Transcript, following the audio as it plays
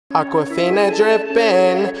Aquafina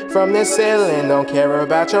drippin' from the ceiling, don't care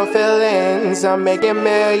about your feelings. I'm making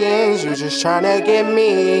millions, you just tryna get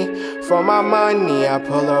me. For my money, I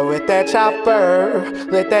pull her with that chopper,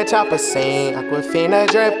 let that chopper sing. Aquafina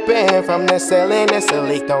drippin' from the ceiling, it's a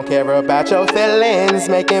leak. Don't care about your feelings,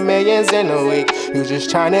 making millions in a week. You just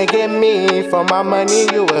tryna get me. For my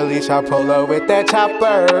money, you a leech. I pull her with that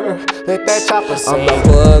chopper, let that chopper sing. I'm the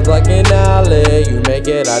plug like an alley, you make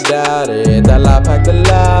it, I doubt it. That lie pack the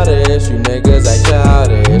loudest. You niggas act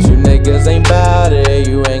childish, you niggas ain't bout it.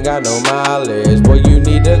 You ain't got no mileage, boy you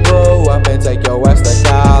need to grow up and take your ass to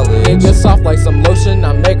college. Niggas soft like some lotion,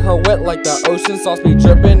 I make her wet like the ocean. Sauce be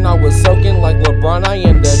drippin', I was soaking like LeBron, I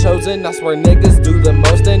am the chosen. I swear niggas do the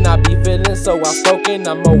most and I be feeling so outspoken.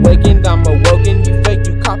 I'm awakened, I'm awoken, you fake,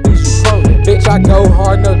 you copies, you cloning. Bitch I go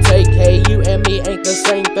hard, no take, hey you and me ain't the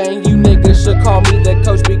same thing. You niggas should call me the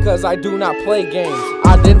coach because I do not play games.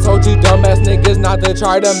 I done told you dumbass niggas not to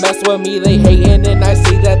try to mess with me. They hatin' and I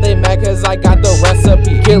see that they mad cause I got the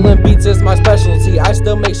recipe. Killing beats is my specialty, I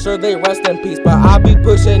still make sure they rest in peace. But I be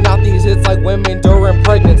pushing out these hits like women during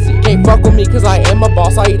pregnancy. Can't fuck with me cause I am a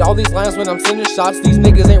boss, I eat all these lines when I'm sending shots. These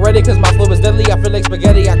niggas ain't ready cause my flow is deadly, I feel like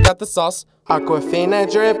spaghetti, I got the sauce.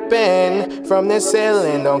 Aquafina drippin' from the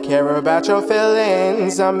ceiling, don't care about your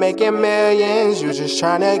feelings. I'm making millions, you just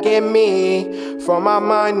tryna get me. For my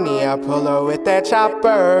money, I pull her with that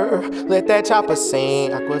chopper, let that chopper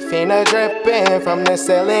sing. Aquafina drippin' from the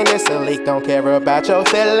ceiling, it's a leak. Don't care about your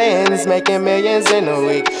feelings, making millions in a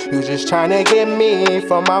week. You just tryna get me.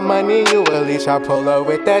 For my money, you a leech. I pull her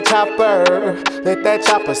with that chopper, let that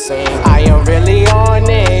chopper sing. I am really on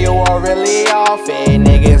it, you are really off it.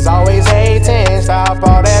 Niggas always hating, stop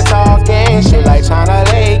all that talking. Shit like China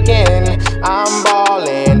Lakin', I'm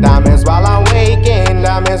ballin'. Diamonds while I'm waking,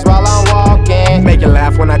 diamonds while I'm walking. Make you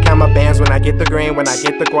laugh when I count my bands, when I get the green, when I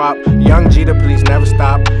get the guap. Young G to please never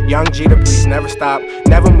stop, young G to please never stop.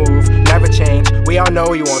 Never move, never change, we all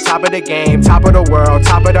know you on top of the game. Top of the world,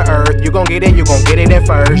 top of the earth, you gon' get it, you gon' get it in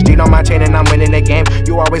first. G on my chain and I'm winning the game.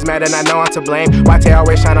 You always mad and I know I'm to blame. Why they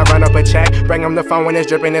always tryna run up a check? Bring him the phone when it's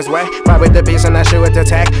dripping, it's wet. Ride with the beast and I shoot with the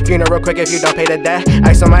tech. Funeral quick if you don't pay the debt.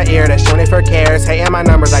 Ice on my ear, that's showing it for cares. Hating my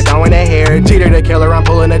numbers, I don't wanna hear. Cheater the killer, I'm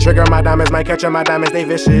pulling the trigger. My diamonds might catch my diamonds, they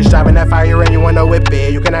vicious. Driving that fire and you wanna whip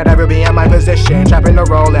it. You cannot ever be in my position. Trapping the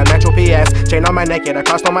roll at Metro PS. Chain on my neck, yet a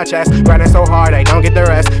cost on my chest. Grinding so hard, I don't get the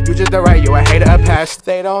rest. You just the right, you a hater, a pest.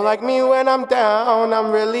 They don't like me when I'm down,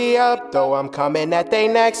 I'm really up though. I'm coming at they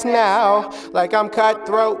necks now, like I'm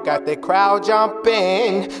cutthroat. Got the crowd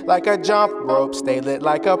jumping like a jump rope. Stay lit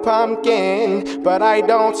like a pumpkin, but I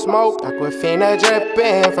don't smoke. Aquafina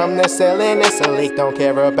drippin' from the ceiling, it's a leak. Don't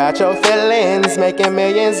care about your feelings, making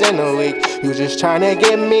millions in a week. You just tryna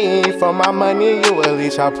get me. For my money, you a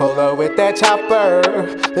leech. I pull her with that chopper,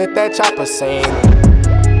 let that chopper sing.